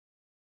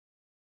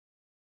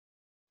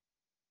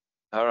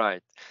All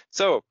right.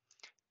 So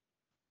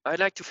I'd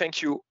like to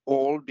thank you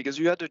all because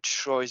you had a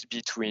choice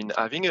between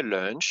having a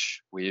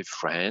lunch with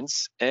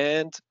friends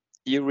and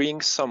hearing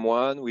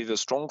someone with a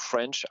strong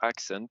French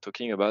accent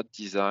talking about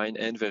design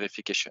and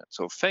verification.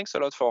 So thanks a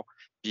lot for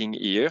being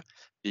here,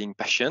 being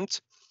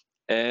patient.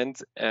 And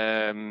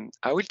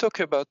I will talk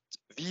about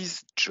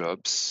these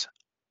jobs,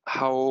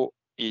 how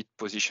it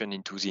position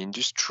into the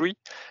industry.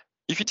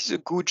 If it is a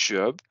good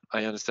job,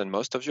 I understand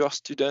most of you are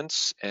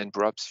students and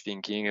perhaps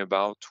thinking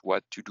about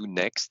what to do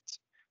next,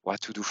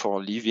 what to do for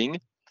a living.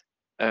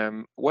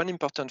 One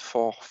important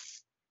for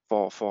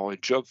a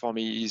job for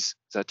me is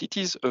that it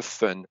is a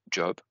fun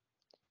job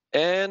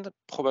and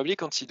probably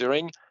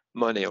considering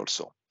money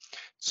also.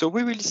 So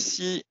we will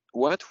see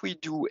what we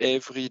do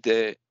every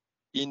day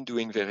in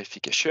doing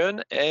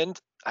verification, and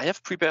I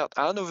have prepared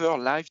another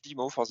live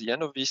demo for the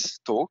end of this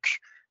talk.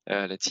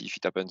 Let's see if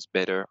it happens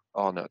better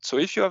or not. So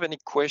if you have any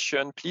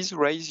question, please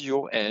raise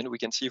your hand. We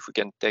can see if we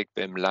can take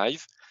them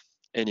live.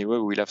 Anyway,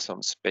 we'll have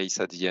some space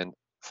at the end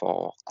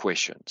for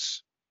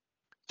questions.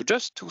 So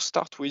just to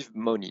start with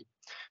money.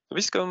 So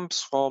this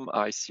comes from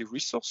IC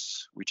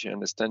Resource, which I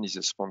understand is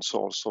a sponsor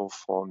also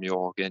from your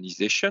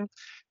organization.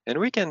 And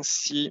we can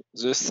see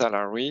the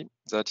salary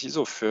that is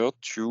offered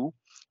to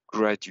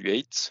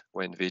graduate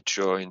when they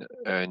join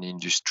an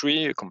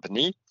industry, a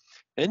company.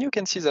 And you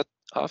can see that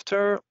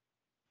after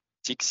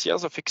 6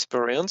 years of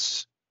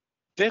experience,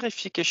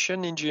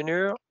 verification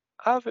engineer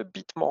have a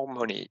bit more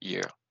money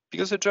here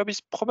because the job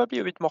is probably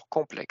a bit more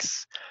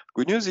complex.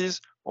 Good news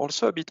is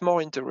also a bit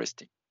more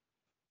interesting.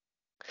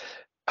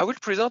 I will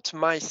present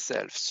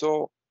myself.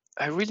 So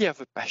I really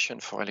have a passion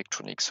for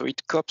electronics. So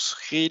it cops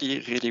really,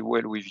 really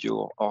well with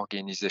your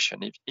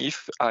organization.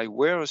 If I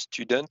were a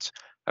student,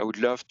 I would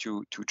love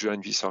to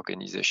join this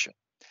organization.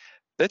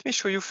 Let me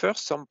show you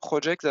first some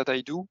projects that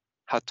I do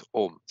at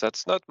home.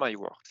 That's not my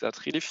work.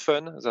 That's really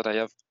fun that I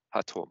have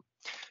at home.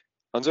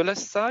 On the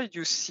left side,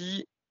 you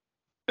see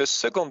a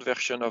second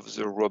version of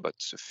the robot.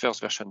 The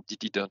first version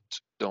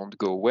don't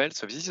go well.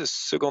 So this is a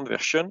second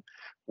version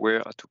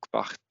where I took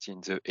part in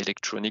the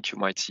electronic you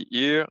might see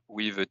here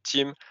with a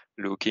team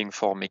looking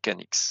for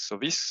mechanics. So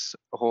this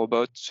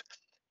robot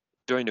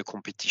joined a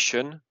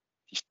competition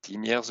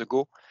 15 years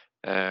ago,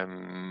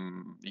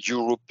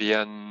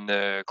 European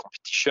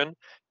competition,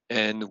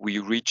 and we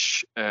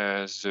reached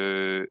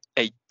the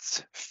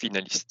 8th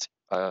finalist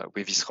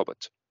with this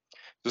robot.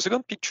 The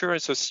second picture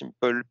is a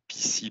simple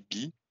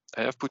PCB.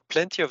 I have put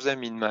plenty of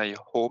them in my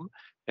home,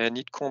 and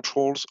it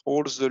controls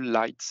all the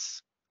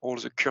lights, all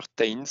the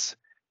curtains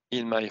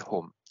in my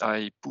home.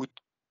 I put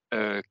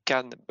a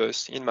CAN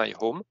bus in my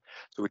home,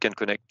 so we can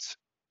connect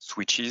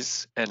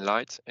switches and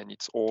lights, and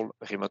it's all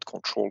remote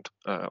controlled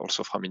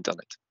also from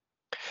internet.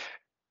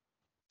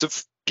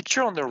 The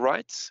picture on the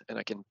right, and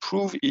I can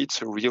prove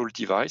it's a real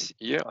device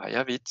here, I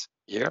have it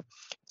here.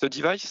 The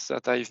device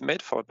that I've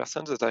made for a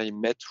person that I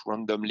met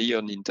randomly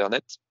on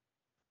internet,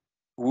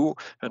 who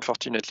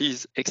unfortunately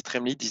is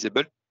extremely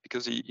disabled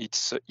because he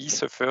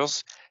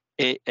suffers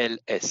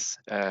ALS.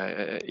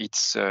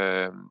 It's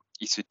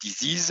a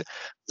disease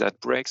that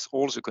breaks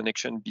all the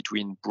connection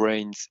between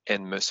brains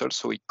and muscles,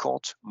 so he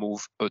can't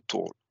move at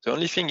all. The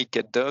only thing he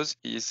does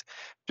is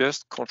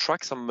just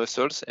contract some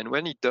muscles, and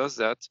when he does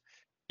that,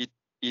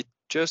 it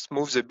just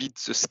moves a bit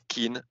the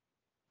skin.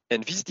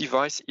 And this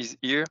device is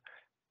here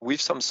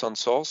with some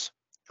sensors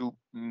to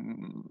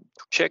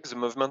check the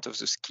movement of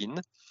the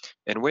skin.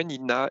 And when he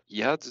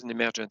has an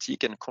emergency, he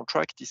can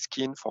contract his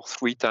skin for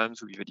 3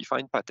 times with a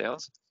defined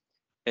patterns,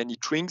 and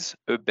it rings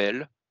a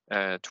bell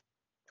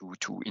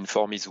to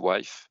inform his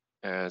wife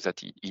that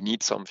he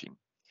needs something.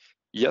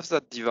 He has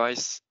that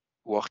device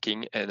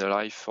working and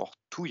alive for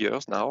 2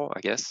 years now, I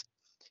guess.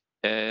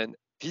 And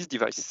this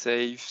device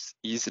saves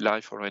his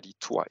life already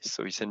twice.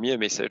 So he sent me a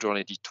message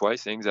already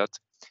twice saying that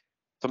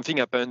something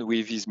happened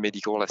with his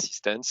medical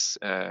assistance,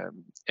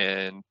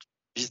 and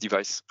this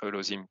device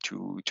allows him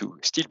to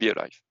still be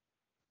alive.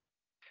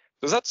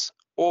 So that's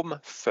home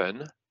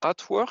fun.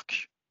 At work,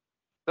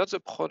 that's a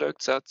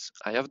product that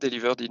I have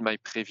delivered in my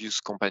previous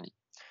company.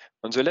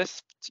 On the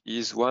left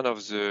is one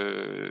of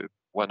the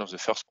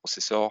first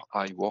processor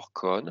I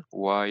work on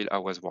while I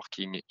was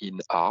working in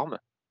ARM.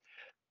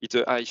 It's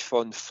an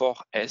iPhone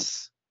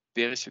 4S,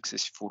 very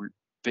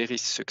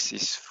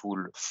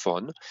successful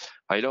phone.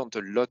 I learned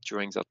a lot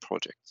during that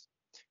project.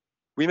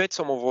 We made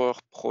some other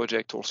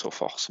project also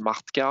for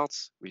smart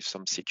cards with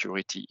some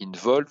security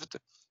involved.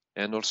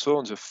 And also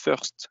on the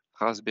first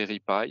Raspberry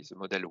Pi, the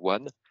Model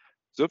 1,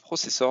 the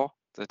processor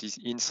that is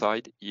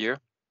inside here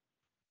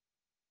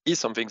is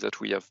something that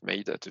we have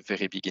made at the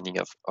very beginning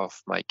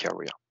of my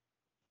career.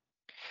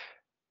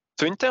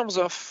 So in terms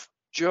of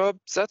job,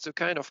 that's the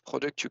kind of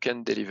product you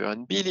can deliver.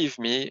 And believe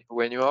me,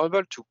 when you are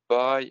able to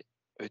buy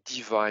a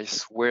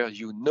device where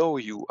you know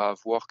you have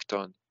worked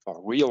on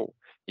for real,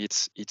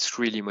 it's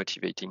really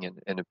motivating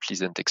and a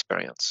pleasant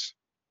experience.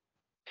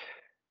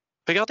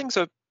 Regarding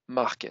the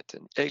market,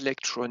 and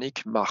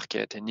electronic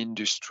market and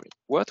industry,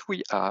 what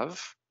we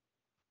have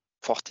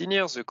 14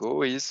 years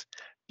ago is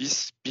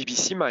this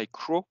BBC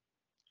Micro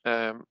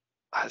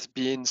has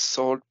been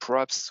sold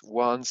perhaps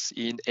once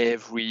in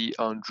every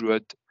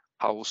 100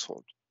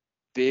 household.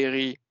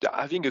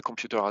 Having a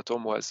computer at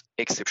home was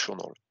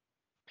exceptional.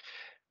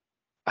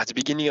 At the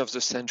beginning of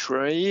the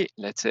century,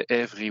 let's say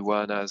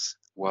everyone has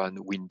one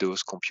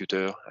Windows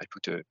computer. I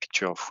put a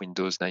picture of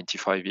Windows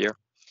 95 here.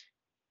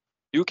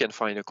 You can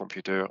find a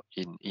computer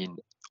in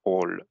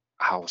all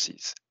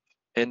houses.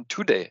 And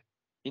today,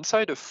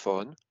 inside a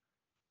phone,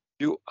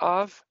 you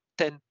have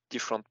 10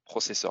 different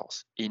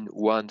processors in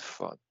one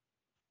phone.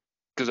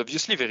 Because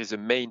obviously there is a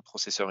main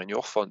processor in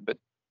your phone, but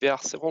there are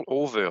several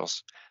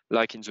others,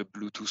 like in the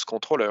Bluetooth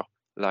controller,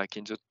 like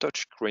in the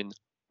touchscreen,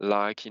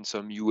 like in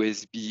some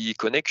USB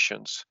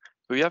connections.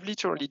 So you have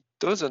literally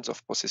dozens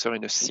of processors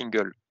in a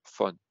single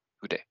phone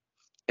today.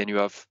 And you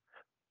have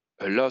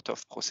a lot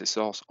of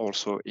processors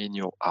also in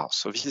your house.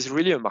 So this is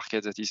really a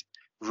market that is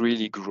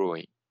really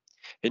growing.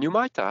 And you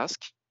might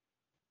ask,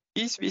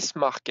 is this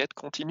market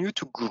continue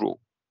to grow?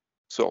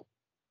 So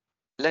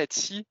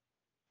let's see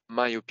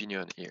my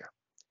opinion here.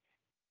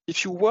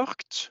 If you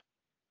worked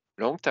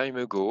a long time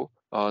ago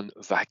on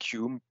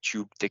vacuum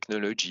tube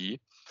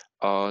technology,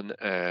 on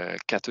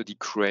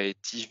cathodic ray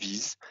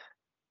TVs,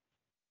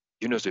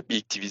 you know, the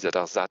big TVs that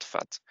are that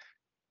fat,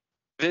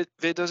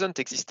 they doesn't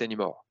exist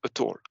anymore at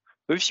all.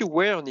 But if you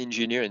were an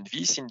engineer in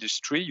this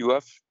industry, you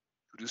have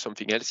to do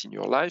something else in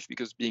your life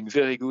because being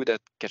very good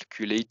at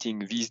calculating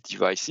these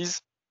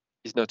devices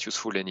is not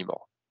useful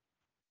anymore.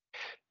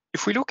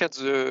 If we look at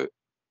the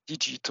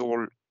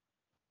digital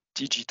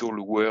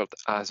world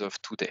as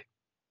of today,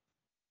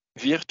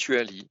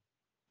 virtually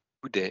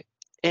today,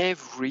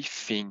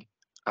 everything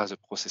has a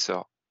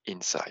processor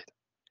inside.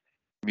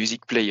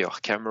 Music player,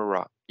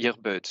 camera,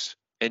 earbuds,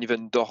 and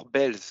even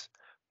doorbells,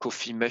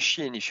 coffee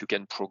machine, if you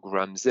can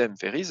program them,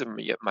 there is a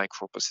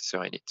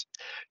microprocessor in it.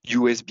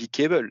 USB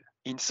cable.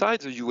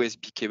 Inside the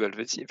USB cable,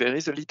 there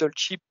is a little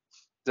chip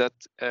that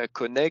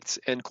connects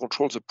and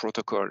controls the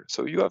protocol.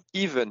 So you have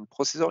even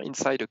processor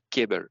inside a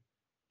cable.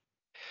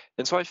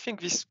 And so I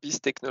think this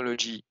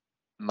technology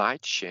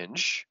might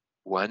change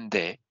one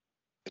day,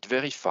 but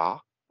very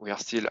far. We are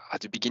still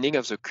at the beginning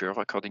of the curve,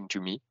 according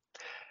to me.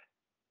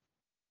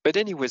 But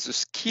anyway, the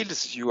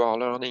skills you are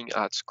learning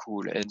at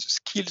school and the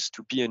skills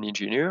to be an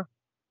engineer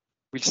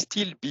will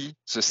still be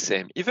the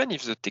same, even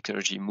if the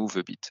technology moves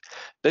a bit.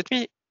 Let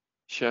me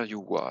share you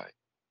why.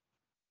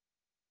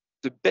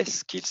 The best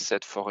skill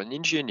set for an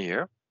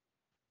engineer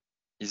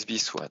is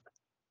this one.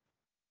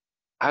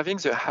 Having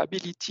the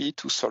ability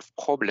to solve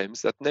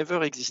problems that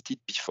never existed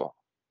before.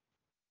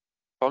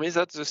 For me,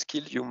 that's the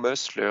skill you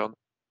must learn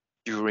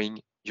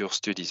during your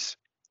studies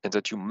and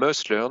that you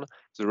must learn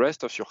the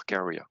rest of your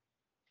career.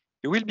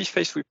 You will be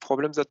faced with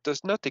problems that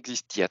does not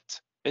exist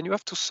yet, and you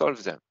have to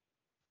solve them.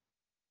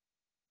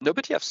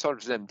 Nobody has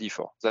solved them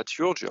before. That's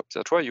your job.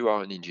 That's why you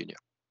are an engineer.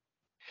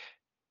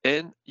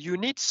 And you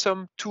need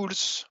some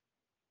tools,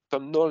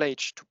 some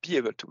knowledge to be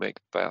able to make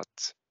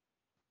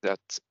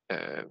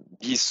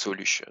these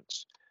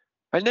solutions.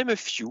 I'll name a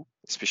few,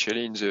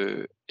 especially in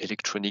the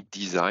electronic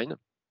design.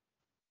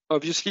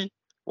 Obviously,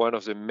 one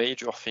of the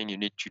major things you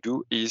need to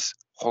do is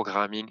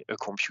programming a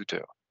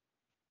computer.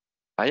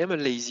 I am a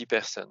lazy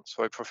person,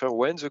 so I prefer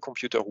when the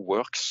computer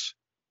works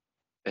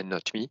and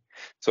not me.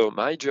 So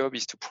my job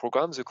is to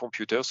program the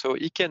computer so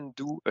it can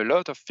do a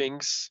lot of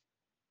things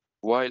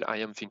while I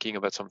am thinking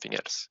about something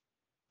else.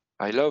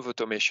 I love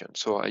automation,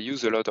 so I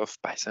use a lot of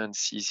Python,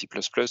 C, C++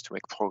 to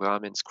make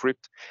program and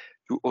script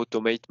to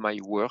automate my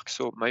work,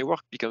 so my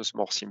work becomes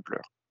more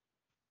simpler.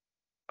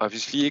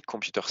 Obviously,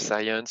 computer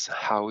science,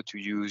 how to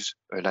use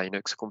a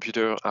Linux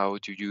computer, how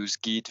to use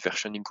Git,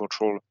 versioning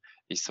control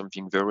is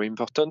something very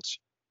important.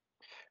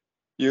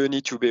 You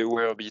need to be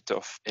aware a bit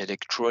of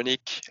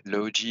electronic,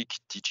 logic,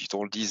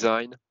 digital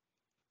design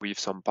with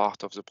some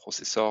part of the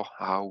processor,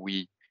 how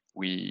we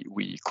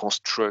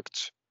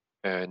construct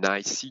an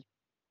IC,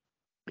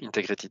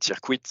 integrated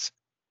circuits.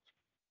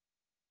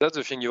 That's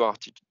the thing you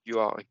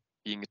are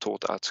being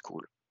taught at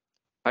school.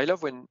 I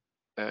love when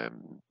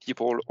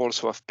people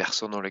also have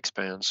personal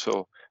experience.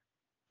 So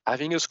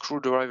having a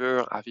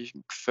screwdriver,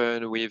 having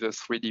fun with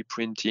 3D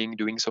printing,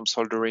 doing some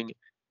soldering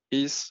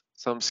is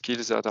some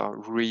skills that are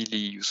really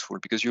useful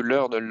because you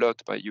learn a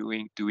lot by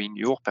doing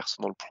your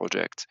personal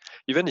project.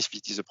 Even if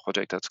it is a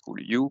project at school,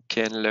 you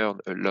can learn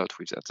a lot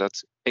with that.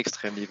 That's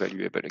extremely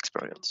valuable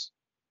experience.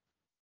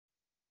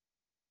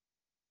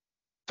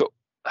 So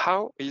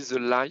how is the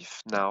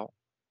life now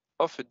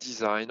of a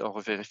design or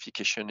a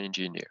verification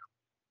engineer?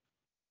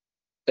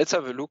 Let's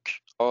have a look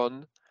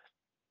on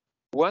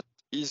what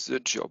is the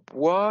job?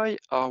 Why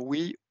are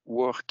we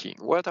working?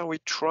 What are we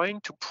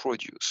trying to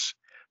produce?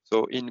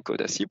 So in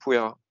Codasip, we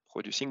are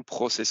producing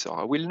processor.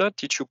 I will not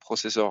teach you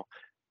processor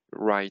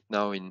right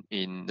now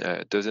in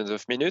dozens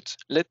of minutes.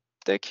 Let's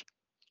take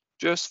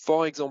just,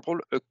 for example,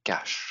 a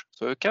cache.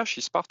 So a cache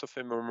is part of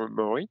a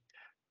memory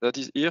that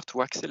is here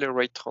to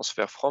accelerate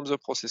transfer from the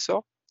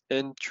processor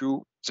and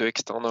to the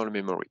external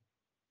memory.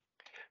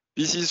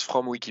 This is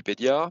from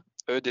Wikipedia,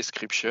 a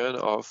description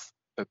of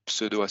a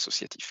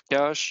pseudo-associative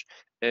cache,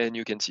 and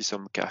you can see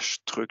some cache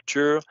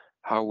structure.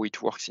 how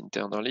it works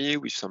internally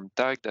with some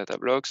tag data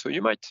blocks. So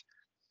you might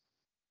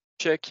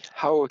check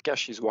how a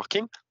cache is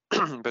working.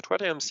 But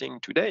what I am saying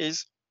today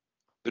is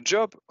the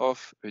job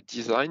of a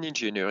design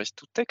engineer is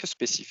to take a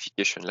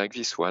specification like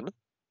this one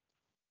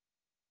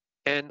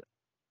and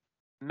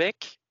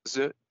make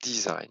the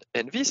design.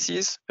 And this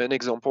is an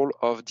example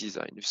of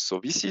design. So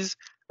this is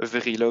a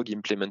Verilog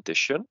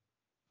implementation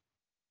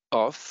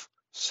of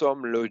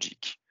some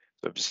logic.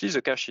 So obviously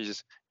the cache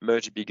is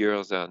much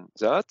bigger than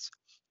that.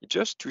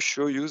 Just to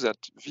show you that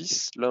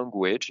this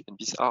language and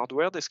this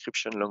hardware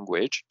description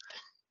language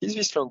is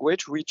this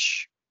language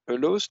which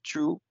allows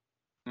to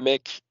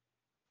make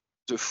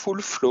the full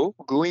flow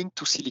going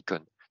to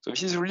silicon. So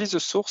this is really the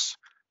source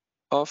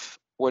of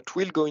what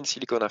will go in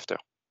silicon after.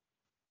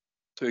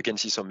 So you can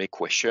see some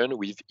equation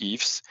with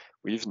ifs,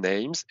 with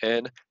names,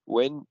 and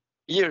when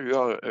here you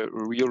are a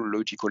real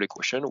logical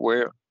equation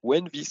where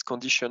when this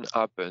condition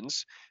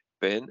happens,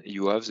 then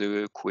you have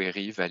the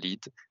query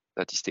valid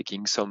that is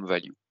taking some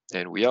value.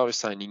 And we are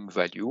assigning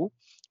value.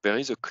 There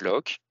is a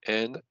clock,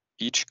 and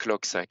each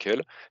clock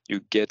cycle,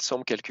 you get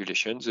some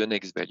calculation, the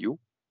next value,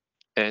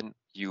 and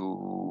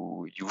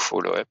you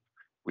follow up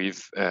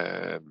with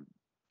the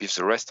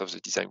rest of the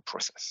design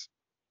process.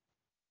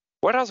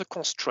 What are the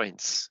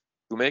constraints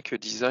to make a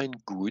design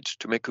good,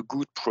 to make a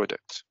good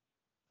product?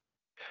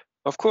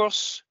 Of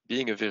course,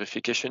 being a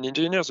verification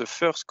engineer, the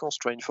first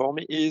constraint for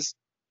me is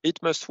it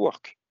must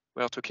work.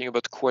 We are talking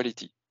about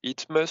quality.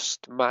 It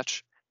must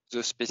match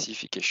the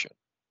specification.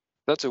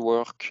 That's the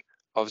work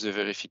of the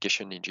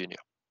verification engineer.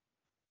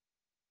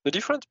 The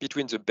difference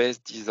between the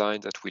best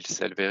design that will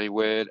sell very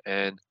well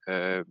and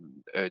a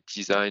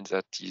design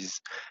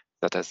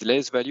that has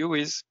less value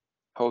is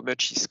how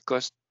much it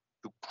costs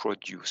to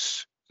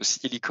produce the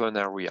silicon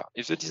area.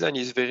 If the design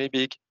is very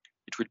big,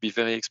 it will be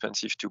very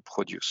expensive to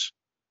produce.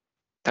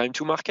 Time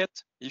to market,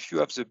 if you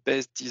have the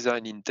best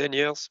design in 10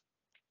 years,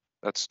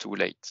 that's too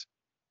late.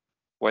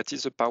 What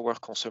is the power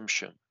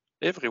consumption?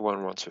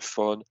 Everyone wants a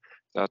phone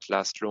that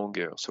lasts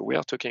longer. So we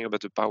are talking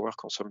about the power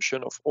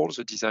consumption of all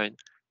the design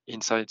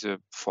inside the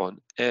phone.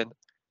 And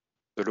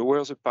the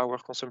lower the power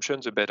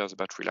consumption, the better the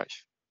battery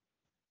life.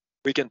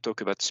 We can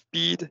talk about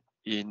speed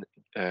in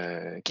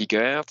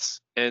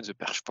gigahertz and the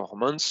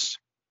performance.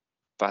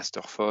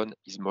 Faster phone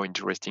is more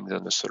interesting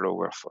than a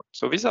slower phone.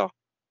 So these are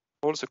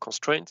all the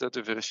constraints that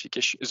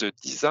the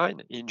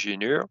design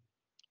engineer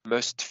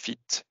must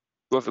fit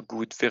to have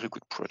a very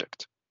good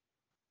product.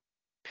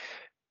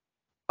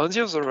 On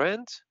the other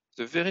hand,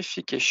 the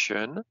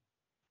verification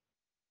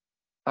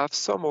have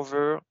some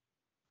other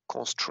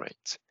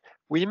constraints.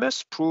 We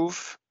must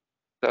prove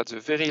that the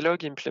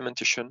Verilog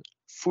implementation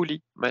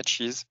fully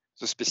matches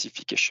the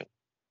specification.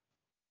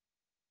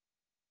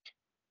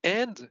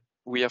 And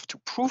we have to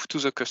prove to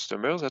the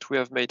customer that we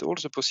have made all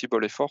the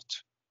possible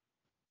effort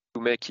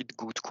to make it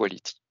good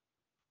quality.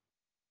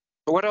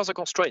 So what are the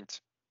constraints?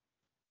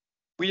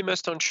 We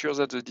must ensure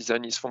that the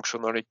design is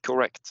functionally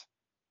correct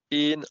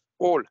in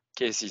all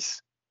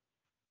cases.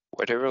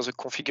 Whatever the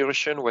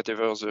configuration,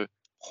 whatever the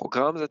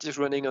program that is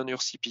running on your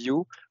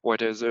CPU,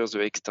 whatever the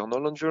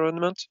external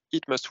environment,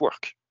 it must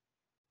work.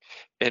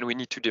 And we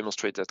need to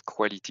demonstrate that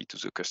quality to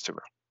the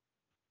customer.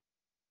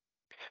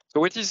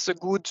 So what is a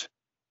good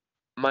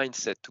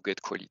mindset to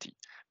get quality?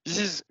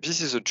 This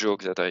is a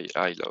joke that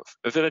I love.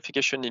 A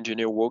verification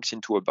engineer walks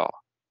into a bar,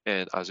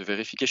 and as a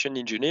verification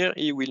engineer,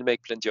 he will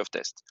make plenty of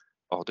tests.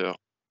 Order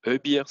a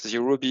beer,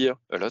 0 beer,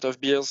 a lot of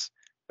beers,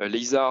 a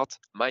lizard,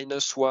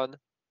 -1,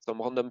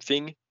 some random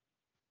thing.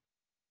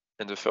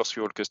 And the first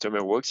real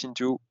customer walks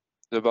into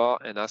the bar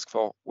and asks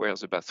for where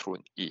the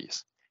bathroom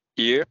is.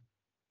 Here,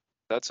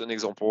 that's an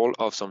example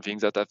of something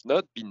that has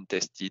not been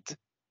tested.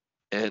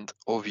 And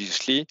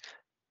obviously,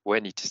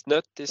 when it is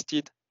not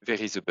tested, there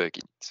is a bug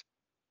in it.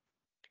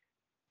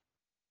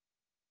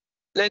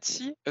 Let's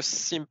see a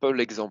simple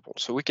example.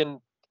 So we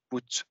can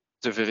put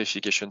the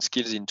verification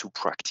skills into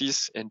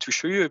practice and to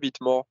show you a bit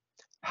more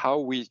how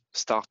we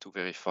start to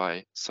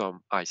verify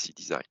some IC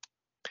design.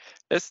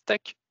 Let's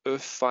take a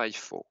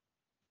FIFO.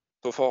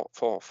 So for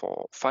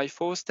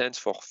FIFO stands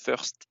for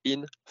first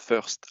in,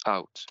 first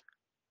out.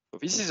 So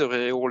this is a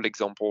very old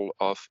example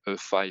of a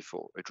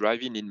FIFO. A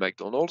drive-in in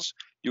McDonald's,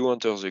 you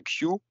enter the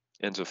queue,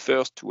 and the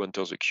first to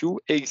enter the queue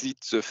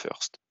exits the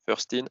first.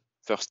 First in,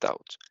 first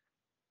out.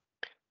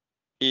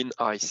 In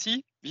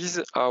IC, this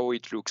is how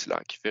it looks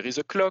like. There is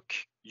a clock,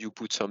 you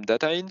put some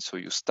data in, so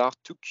you start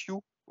to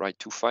queue, right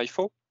to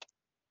FIFO,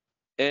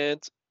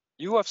 and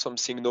you have some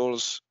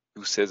signals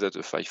to say that the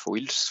FIFO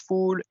is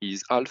full,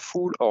 is half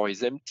full, or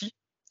is empty,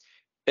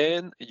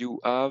 and you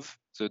have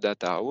the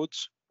data out.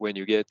 When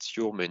you get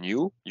your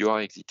menu, you are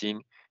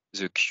exiting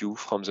the queue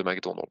from the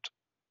McDonald's.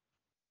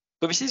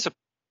 So this is a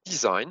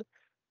design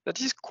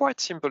that is quite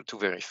simple to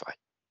verify.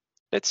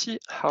 Let's see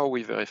how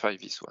we verify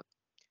this one.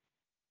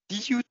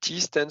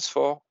 DUT stands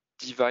for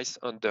device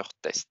under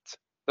test.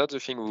 That's the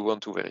thing we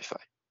want to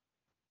verify.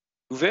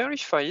 To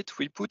verify it,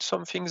 we put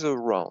some things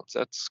around.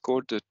 That's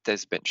called the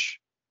test bench.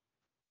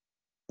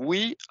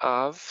 We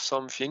have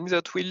something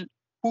that will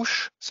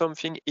push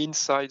something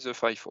inside the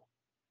FIFO.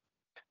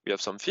 we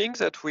have some things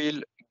that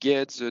will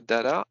get the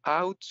data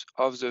out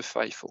of the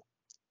FIFO.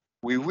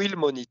 We will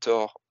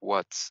monitor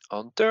what's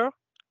enter,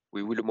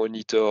 we will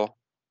monitor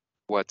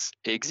what's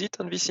exit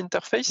on this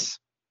interface,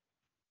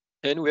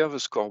 and we have a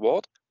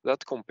scoreboard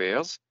that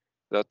compares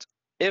that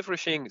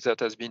everything that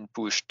has been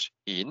pushed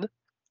in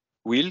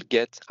will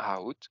get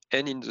out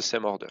and in the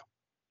same order.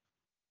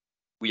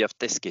 We have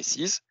test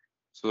cases,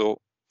 so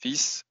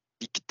this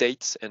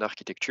dictates an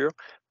architecture,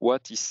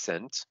 what is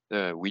sent,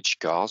 which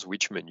cars,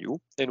 which menu,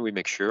 and we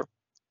make sure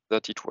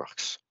that it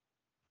works.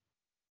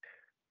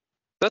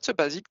 That's a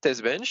basic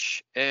test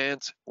bench, and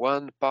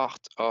one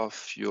part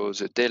of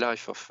the day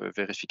life of a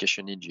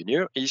verification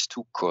engineer is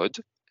to code,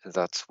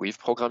 that's with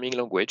programming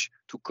language,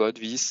 to code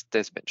this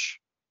test bench.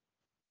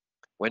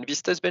 When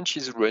this test bench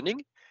is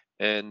running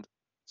and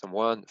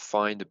someone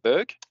finds a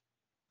bug,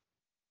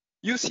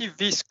 you see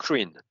this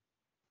screen.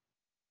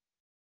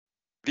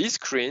 This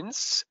screen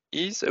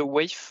is a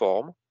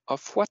waveform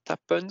of what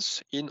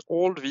happens in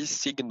all these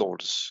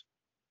signals.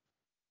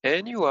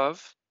 And you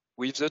have,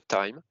 with the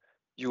time,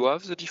 you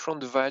have the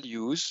different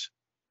values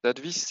that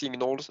these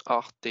signals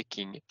are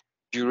taking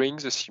during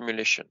the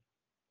simulation.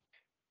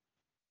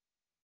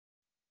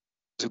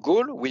 The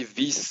goal with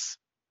this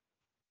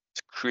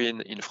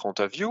screen in front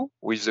of you,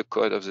 with the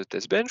code of the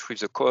test bench, with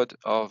the code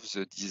of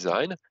the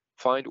design,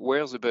 find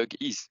where the bug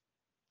is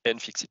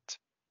and fix it.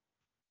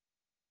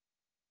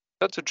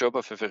 That's the job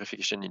of a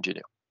verification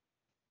engineer.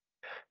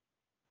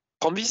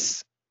 From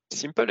this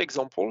simple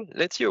example,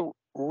 let's see a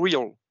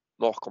real,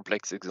 more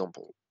complex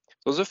example.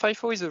 So the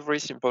FIFO is a very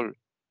simple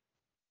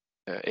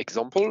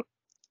example.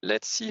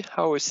 Let's see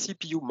how a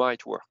CPU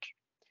might work.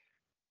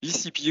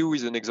 This CPU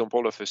is an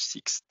example of a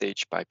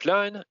 6-stage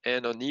pipeline,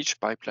 and on each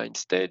pipeline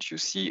stage, you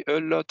see a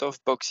lot of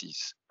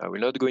boxes. I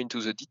will not go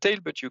into the detail,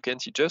 but you can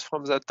see just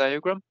from that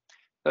diagram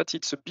that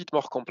it's a bit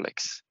more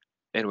complex.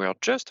 And we are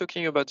just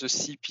talking about the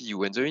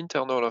CPU and the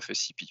internal of a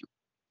CPU.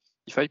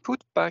 If I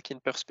put back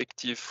in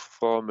perspective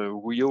from a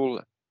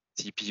real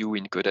CPU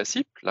in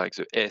Codasip, like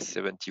the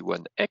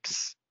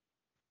S71X,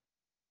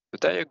 the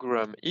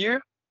diagram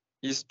here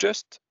is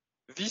just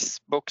this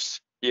box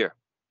here.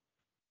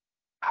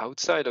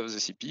 Outside of the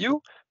CPU,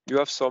 you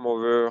have some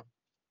other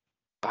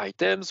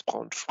items,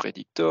 branch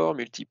predictor,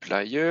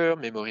 multiplier,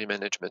 memory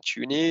management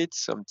unit,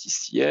 some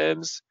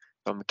TCMs,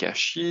 some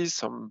caches,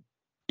 some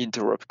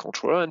interrupt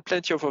controller, and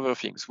plenty of other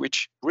things,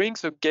 which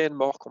brings again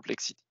more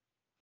complexity.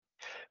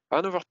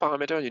 Another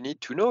parameter you need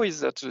to know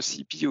is that the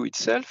CPU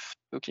itself,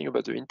 talking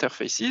about the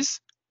interfaces,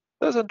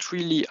 doesn't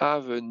really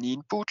have an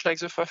input like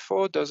the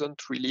FIFO,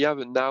 doesn't really have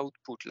an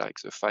output like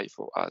the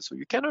FIFO has. So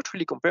you cannot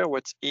really compare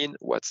what's in,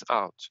 what's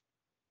out.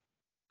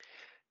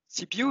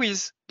 CPU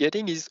is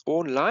getting its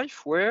own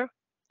life where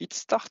it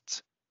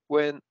starts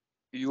when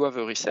you have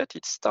a reset,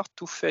 it starts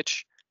to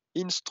fetch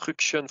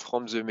instruction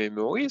from the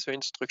memory. The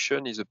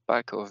instruction is a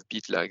pack of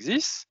bits like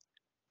this.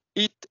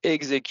 It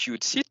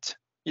executes it.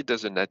 It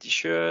does an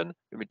addition,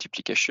 a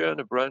multiplication,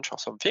 a branch, or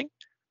something.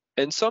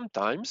 And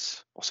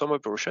sometimes, for some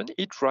operation,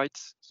 it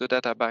writes the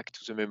data back to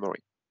the memory.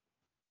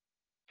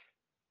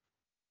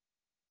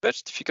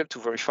 Much difficult to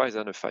verify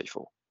than a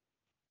FIFO.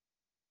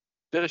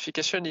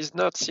 Verification is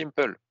not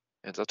simple,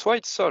 and that's why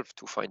it's solved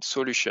to find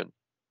solution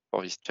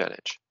for this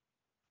challenge.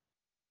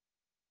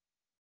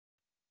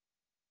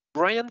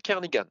 Brian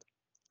Kernighan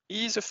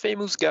is a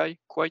famous guy,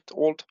 quite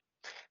old,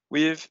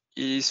 with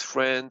his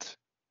friend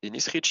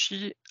Dennis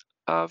Ritchie,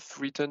 have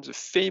written the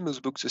famous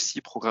book, The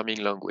C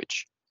Programming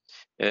Language.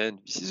 And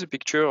this is a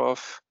picture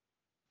of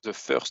the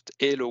first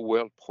Hello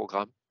World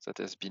program that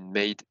has been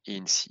made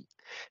in C.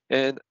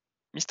 And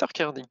Mr.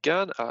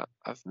 Kernighan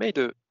have made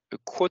a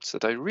quote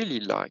that I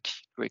really like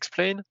to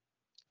explain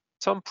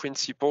some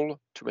principle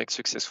to make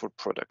successful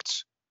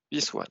products.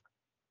 This one.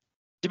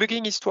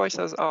 Debugging is twice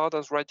as hard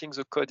as writing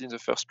the code in the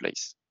first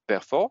place.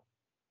 Therefore,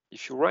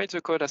 if you write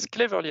the code as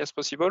cleverly as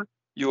possible,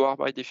 you are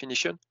by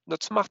definition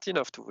not smart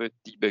enough to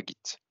debug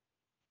it.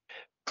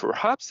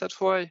 Perhaps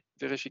that's why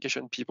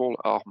verification people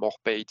are more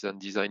paid than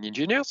design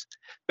engineers.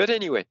 But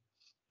anyway,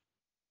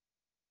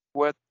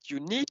 what you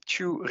need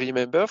to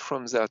remember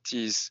from that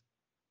is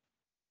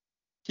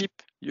keep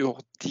your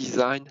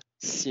design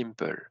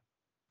simple.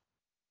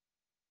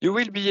 You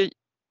will be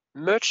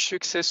much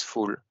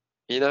successful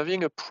in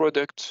having a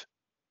product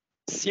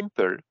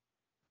simple,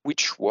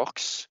 which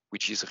works,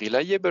 which is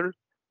reliable,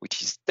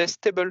 which is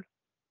testable,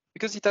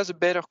 because it has a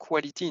better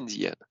quality in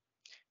the end.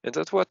 And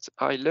that's what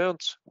I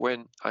learned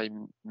when I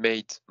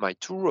made my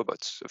two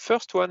robots. The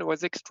first one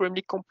was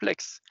extremely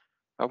complex.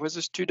 I was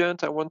a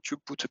student, I want to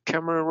put a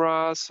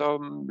camera,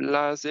 some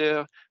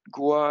laser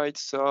guide,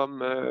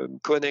 some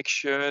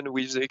connection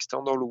with the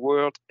external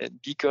world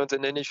and beacons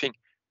and anything.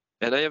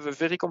 And I have a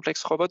very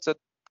complex robot that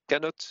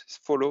cannot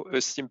follow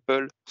a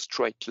simple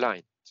straight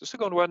line. The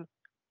second one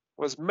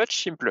was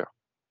much simpler.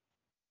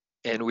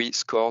 And we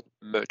scored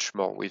much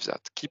more with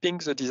that. Keeping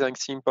the design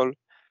simple,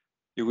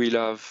 you will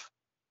have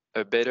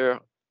a better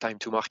time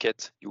to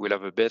market, you will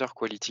have a better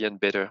quality and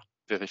better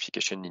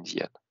verification in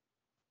the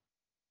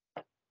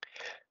end.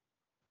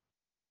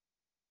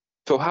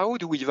 So how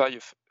do we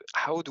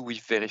how do we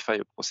verify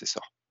a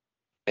processor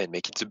and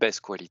make it the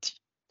best quality?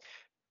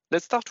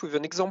 Let's start with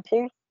an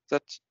example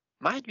that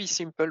might be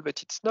simple,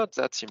 but it's not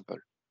that simple.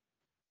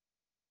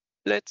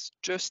 Let's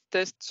just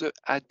test the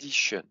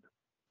addition.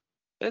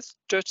 Let's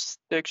just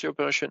take the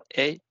operation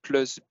A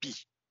plus B.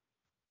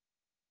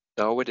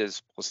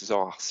 Nowadays, processors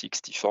are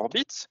 64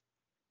 bits.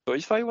 So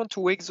if I want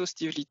to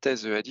exhaustively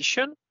test the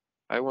addition,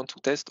 I want to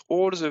test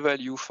all the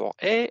value for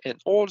A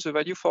and all the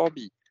value for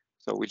B.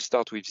 So we'll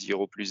start with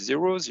 0 plus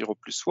 0, 0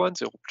 plus 1,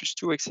 0 plus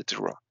 2,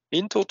 etc.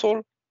 In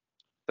total,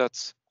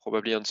 that's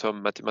probably on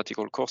some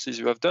mathematical courses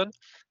you have done,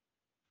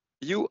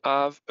 you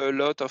have a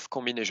lot of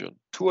combination.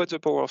 2 at the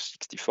power of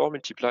 64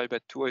 multiplied by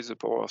 2 at the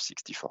power of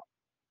 64.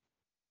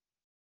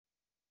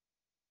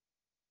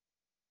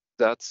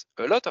 That's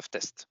a lot of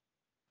tests.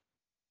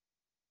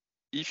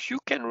 If you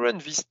can run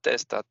this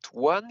test at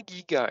 1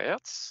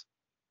 gigahertz,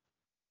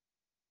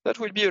 that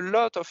will be a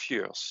lot of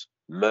years,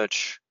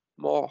 much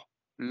more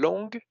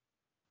long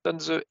than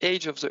the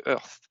age of the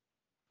Earth.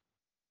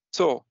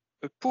 So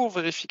a poor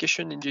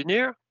verification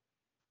engineer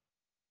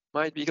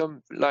might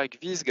become like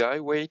this guy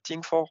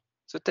waiting for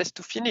the test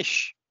to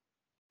finish.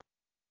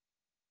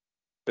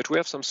 But we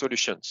have some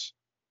solutions.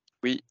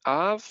 We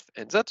have,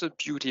 and that's the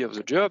beauty of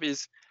the job,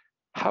 is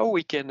how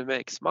we can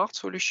make smart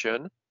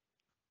solution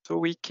so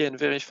we can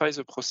verify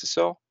the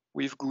processor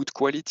with good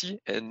quality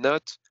and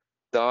not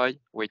die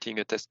waiting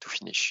a test to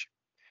finish.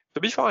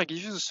 So before I give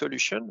you the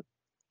solution,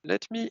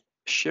 let me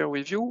share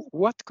with you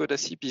what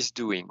Codasip is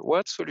doing,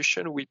 what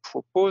solution we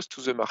propose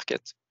to the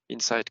market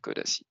inside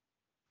Codasip.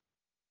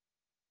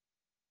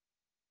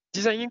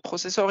 Designing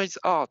processor is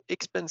hard,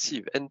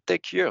 expensive, and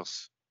take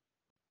years.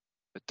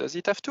 But does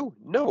it have to?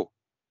 No.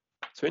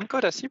 So in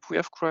Codasip, we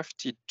have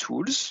crafted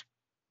tools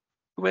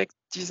to make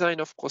design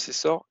of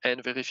processor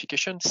and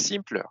verification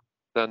simpler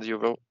than the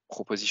other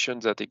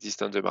propositions that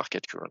exist on the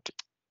market currently.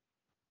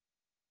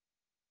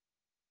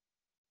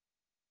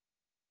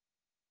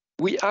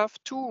 We have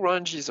two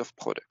ranges of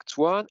products.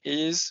 One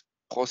is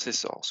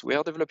processors. We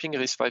are developing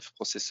RISC-V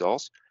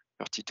processors,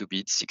 32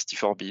 bits,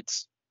 64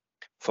 bits,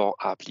 for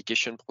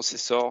application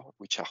processor,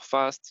 which are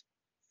fast,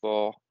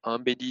 for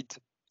embedded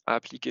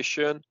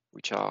application,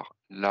 which are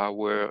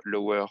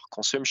lower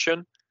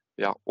consumption.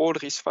 They are all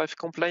RISC-V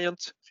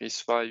compliant.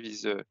 RISC-V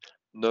is a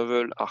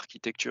novel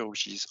architecture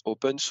which is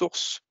open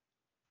source.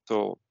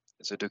 So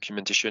the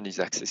documentation is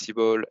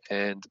accessible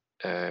and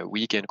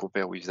we can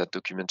compare with that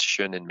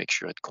documentation and make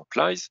sure it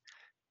complies.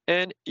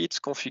 And it's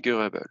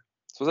configurable.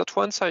 So that's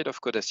one side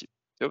of Codasip.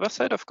 The other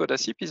side of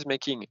Codasip is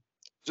making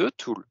the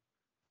tool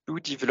to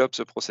develop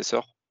the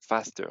processor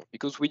faster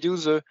because we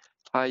use a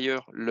higher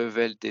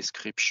level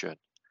description.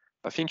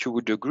 I think you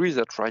would agree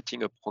that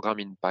writing a program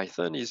in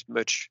Python is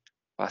much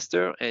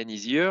faster and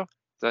easier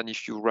than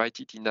if you write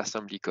it in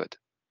assembly code.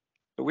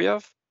 So we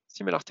have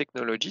similar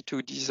technology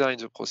to design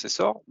the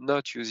processor,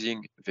 not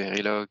using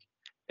Verilog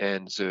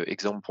and the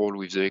example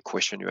with the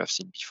equation you have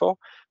seen before,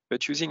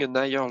 but using a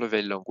higher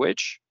level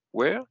language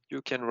where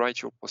you can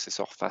write your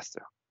processor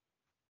faster.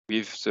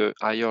 With the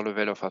higher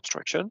level of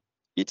abstraction,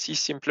 it is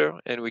simpler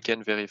and we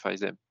can verify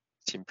them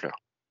simpler.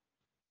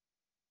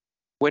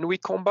 When we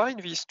combine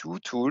these two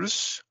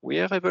tools, we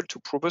are able to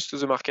propose to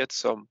the market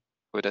some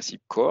Codasip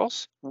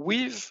cores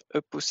with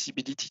a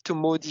possibility to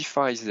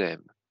modify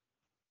them.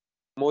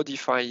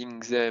 Modifying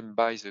them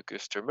by the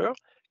customer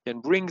can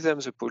bring them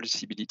the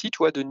possibility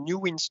to add a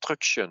new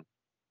instruction.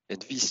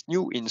 And this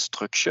new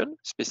instruction,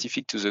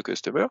 specific to the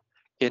customer,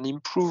 can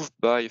improve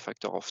by a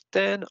factor of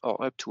 10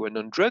 or up to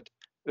 100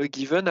 a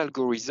given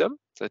algorithm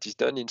that is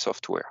done in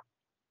software.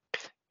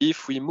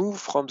 If we move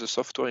from the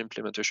software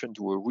implementation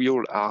to a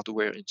real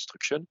hardware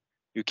instruction,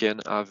 you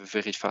can have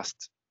very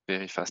fast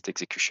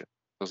execution.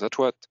 So that's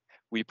what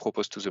we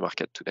propose to the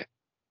market today.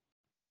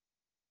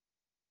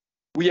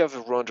 We have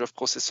a range of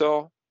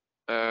processor.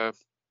 I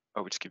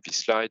will skip this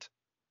slide,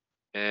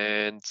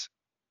 and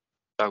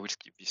I will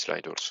skip this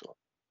slide also.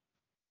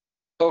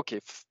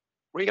 Okay,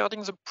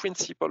 regarding the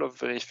principle of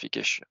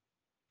verification,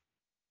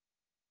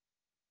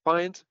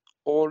 find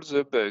all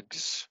the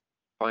bugs,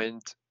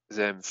 find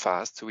them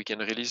fast so we can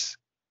release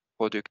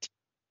product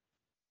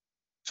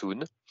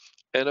soon,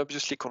 and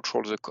obviously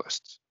control the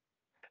cost.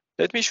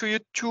 Let me show you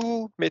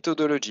two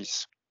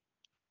methodologies.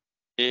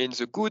 In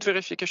the good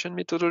verification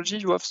methodology,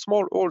 you have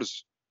small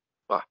holes.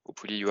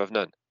 Hopefully you have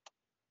none.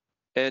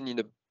 And in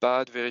a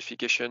bad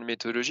verification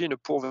methodology, in a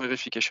poor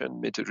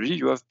verification methodology,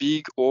 you have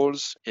big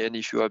holes. And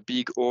if you have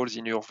big holes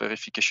in your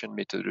verification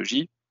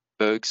methodology,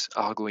 bugs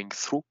are going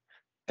through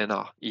and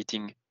are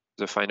eating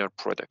the final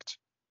product.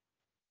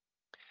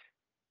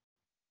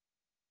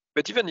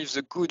 But even if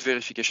the good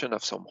verification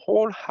have some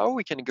hole, how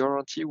we can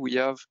guarantee we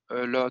have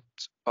a lot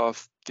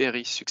of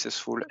very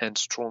successful and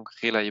strong,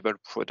 reliable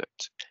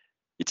product?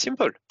 It's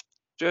simple.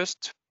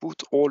 Just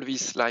put all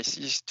these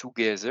slices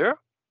together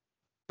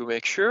to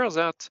make sure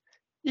that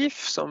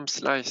if some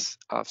slice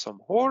have some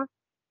hole,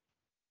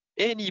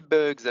 any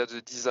bug that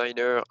the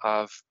designer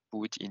have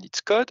put in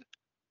its code,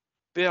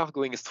 they are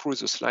going through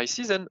the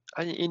slices, and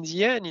in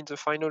the end, in the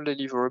final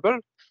deliverable,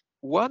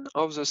 one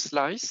of the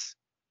slice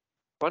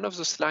one of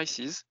the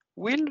slices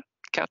will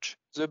catch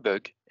the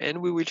bug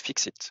and we will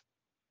fix it.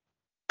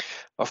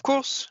 Of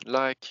course,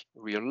 like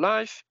real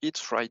life, it's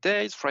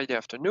Friday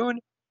afternoon,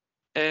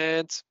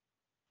 and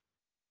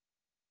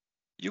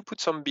you put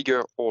some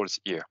bigger holes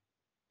here.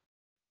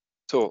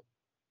 So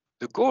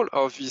the goal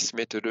of this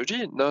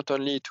methodology, not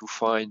only to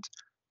find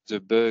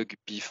the bug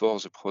before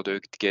the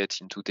product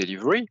gets into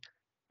delivery,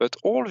 but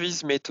all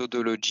these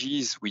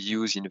methodologies we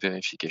use in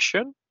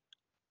verification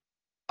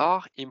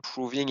are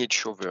improving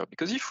each other.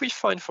 Because if we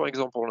find, for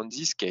example, in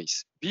this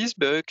case, this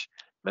bug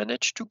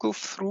managed to go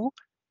through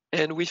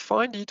and we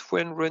find it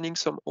when running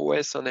some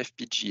OS on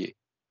FPGA.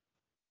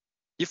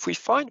 If we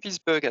find this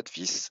bug at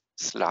this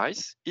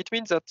slice, it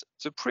means that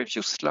the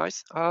previous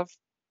slice have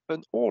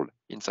an hole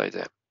inside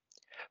them.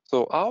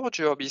 So our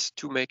job is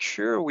to make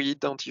sure we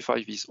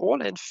identify this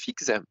hole and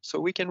fix them. So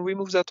we can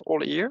remove that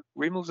hole here,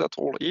 remove that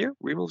hole here,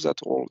 remove that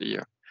hole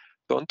here.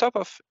 So on top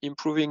of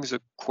improving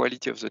the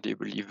quality of the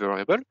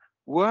deliverable,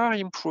 we are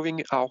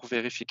improving our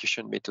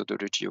verification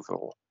methodology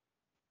overall.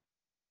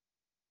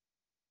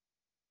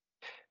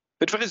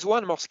 But there is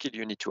one more skill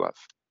you need to have.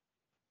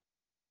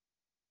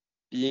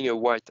 Being a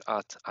white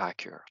hat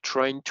hacker,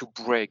 trying to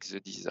break the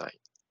design.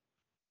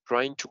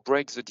 Trying to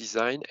break the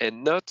design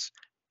and not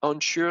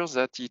ensure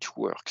that it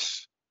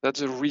works. That's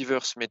a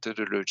reverse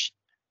methodology.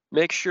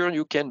 Make sure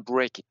you can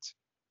break it.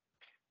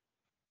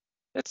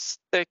 Let's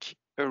take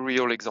a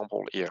real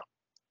example here.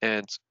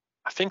 And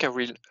I think I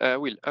will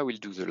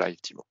do the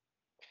live demo.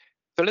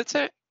 So let's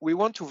say we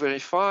want to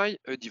verify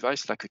a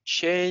device like a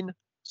chain.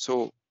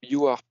 So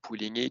you are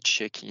pulling it,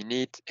 checking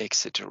it,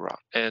 etc.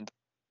 And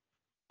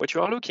what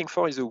you are looking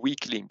for is a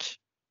weak link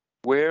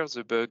where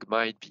the bug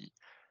might be.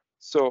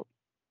 So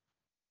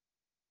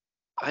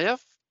I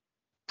have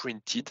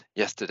printed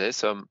yesterday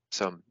some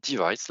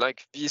device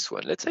like this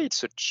one. Let's say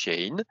it's a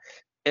chain,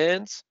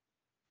 and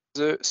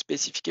the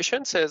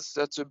specification says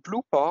that the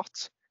blue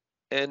part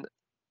and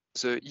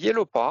the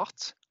yellow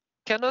part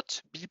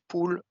cannot be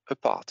pulled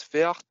apart.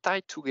 They are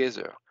tied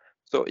together.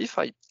 So if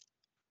I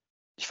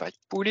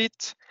pull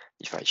it,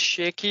 if I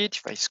shake it,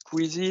 if I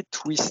squeeze it,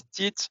 twist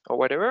it, or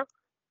whatever,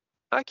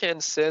 I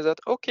can say that,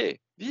 okay,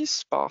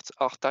 these parts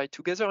are tied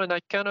together and I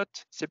cannot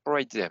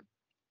separate them.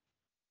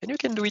 And you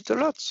can do it a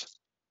lot.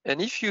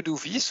 And if you do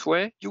this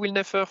way, you will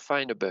never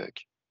find a bug.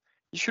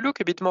 If you look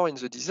a bit more in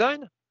the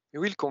design, you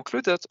will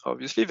conclude that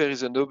obviously there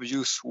is an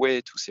obvious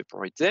way to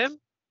separate them,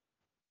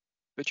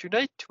 but you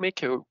need to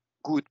make a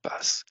good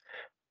pass.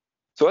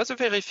 So as a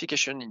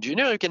verification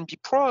engineer, you can be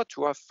proud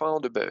to have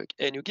found a bug,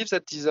 and you give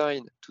that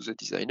design to the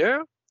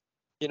designer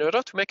in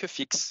order to make a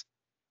fix.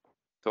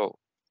 So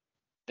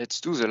let's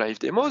do the live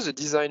demo. The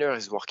designer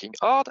is working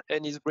hard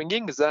and is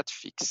bringing that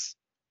fix.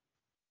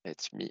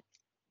 Let me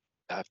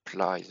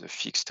apply the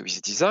fix to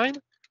his design.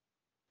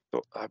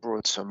 So I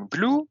brought some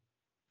glue,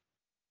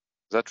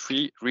 that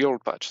real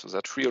patch. So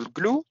that real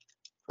glue,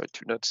 try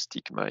to not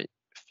stick my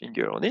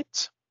finger on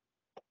it.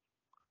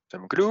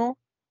 Some glue,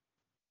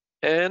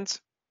 and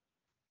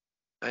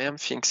I am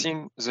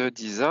fixing the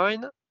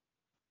design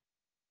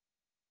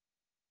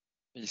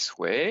this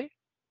way.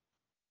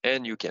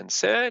 And you can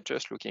say,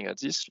 just looking at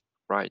this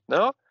right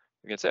now,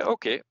 you can say,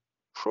 okay,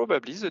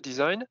 probably the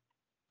design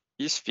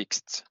is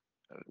fixed.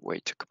 I'll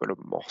wait a couple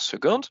of more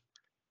seconds,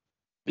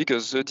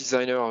 because the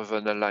designer have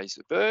analyzed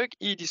the bug.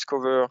 He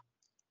discovered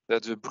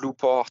that the blue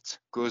part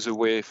goes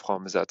away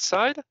from that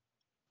side,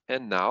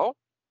 and now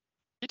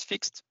it's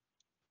fixed.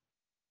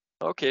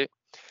 Okay.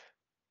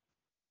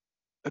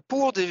 A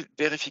poor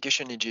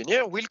verification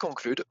engineer will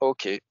conclude,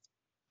 okay,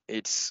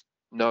 it's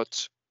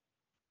not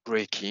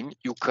breaking,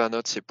 you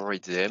cannot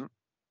separate them.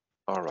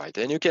 All right,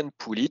 and you can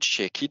pull it,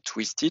 shake it,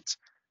 twist it.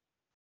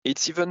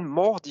 It's even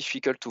more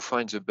difficult to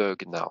find the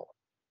bug now.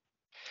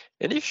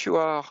 And if you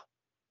are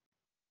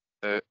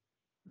a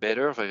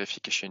better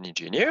verification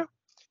engineer,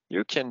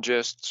 you can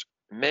just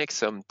make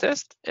some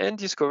tests and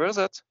discover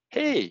that,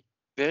 hey,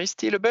 there is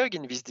still a bug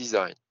in this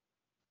design.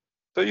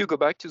 So you go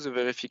back to the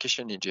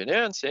verification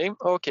engineer and say,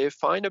 okay,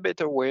 find a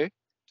better way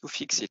to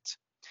fix it.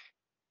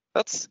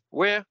 That's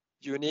where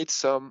you need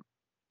some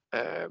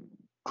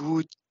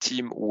good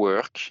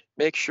teamwork.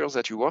 Make sure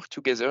that you work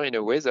together in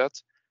a way that,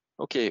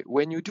 okay,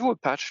 when you do a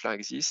patch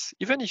like this,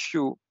 even if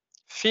you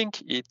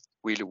think it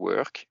will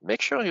work,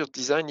 make sure your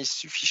design is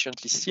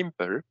sufficiently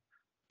simple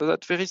so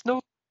that there is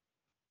no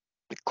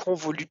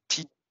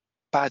convoluted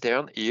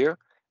pattern here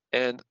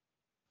and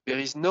there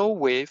is no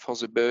way for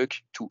the bug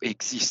to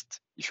exist.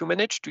 If you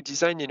manage to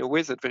design in a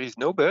way that there is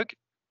no bug,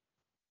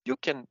 you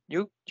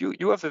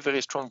have a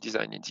very strong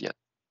design in the end.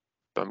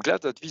 So I'm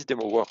glad that this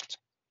demo worked.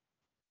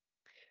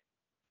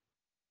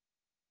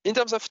 In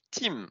terms of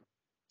team,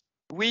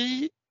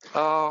 we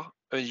are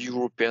a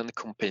European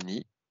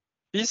company.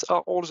 These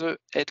are all the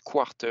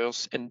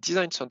headquarters and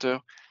design center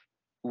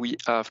we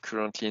have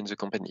currently in the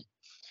company.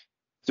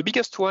 The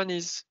biggest one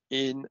is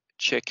in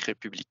Czech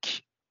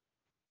Republic.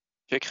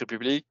 Czech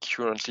Republic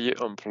currently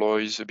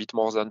employs a bit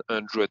more than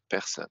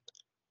 100%.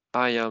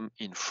 I am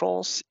in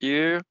France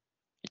here.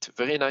 It's a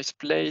very nice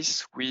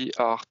place. We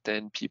are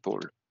 10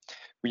 people.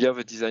 We have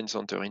a design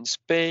center in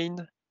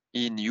Spain,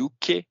 in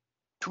UK,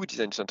 2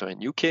 design centers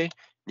in UK,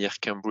 near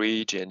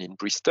Cambridge and in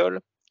Bristol,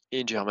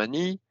 in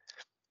Germany.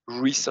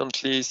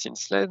 Recently,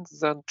 since less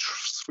than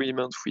 3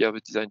 months, we have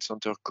a design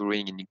center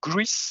growing in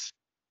Greece,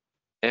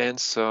 and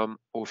some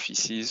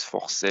offices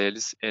for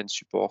sales and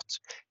support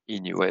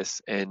in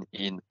US and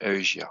in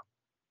Asia.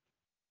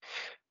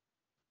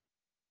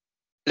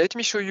 Let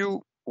me show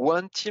you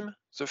one team,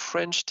 the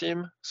French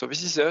team. So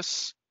this is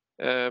us.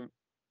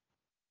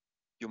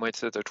 You might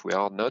say that we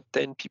are not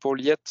 10 people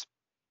yet,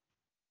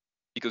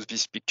 because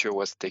this picture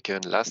was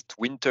taken last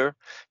winter.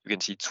 You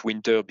can see it's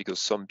winter because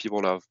some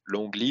people have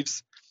long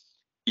leaves.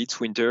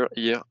 It's winter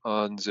here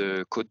on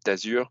the Côte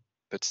d'Azur,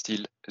 but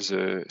still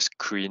the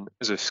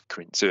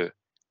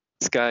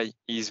sky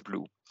is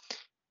blue.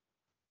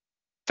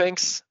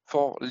 Thanks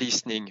for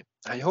listening.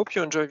 I hope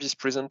you enjoy this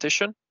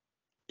presentation.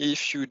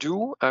 If you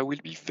do, I will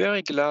be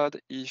very glad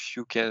if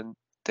you can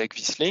take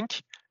this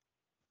link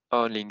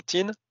on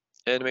LinkedIn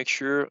and make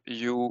sure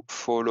you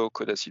follow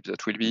Codasip.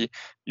 That will be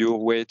your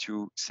way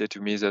to say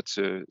to me that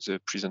the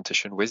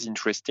presentation was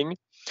interesting.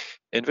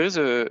 And there's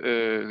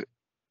a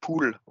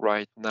pool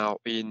right now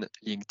in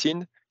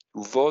LinkedIn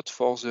to vote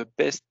for the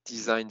best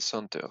design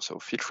center. So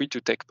feel free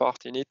to take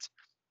part in it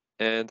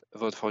and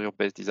vote for your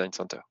best design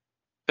center.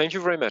 Thank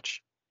you very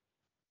much.